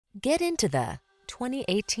Get into the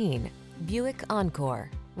 2018 Buick Encore.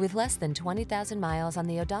 With less than 20,000 miles on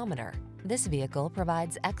the odometer, this vehicle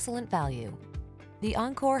provides excellent value. The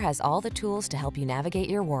Encore has all the tools to help you navigate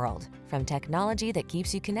your world, from technology that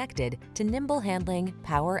keeps you connected to nimble handling,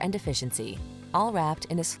 power, and efficiency, all wrapped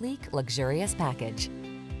in a sleek, luxurious package.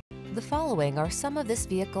 The following are some of this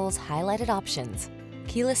vehicle's highlighted options: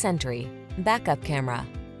 keyless entry, backup camera,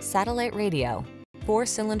 satellite radio,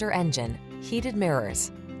 4-cylinder engine, heated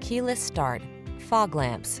mirrors, keyless start, fog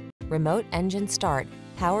lamps, remote engine start,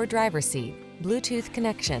 power driver seat, Bluetooth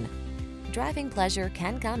connection. Driving pleasure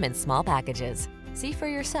can come in small packages. See for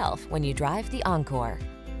yourself when you drive the Encore.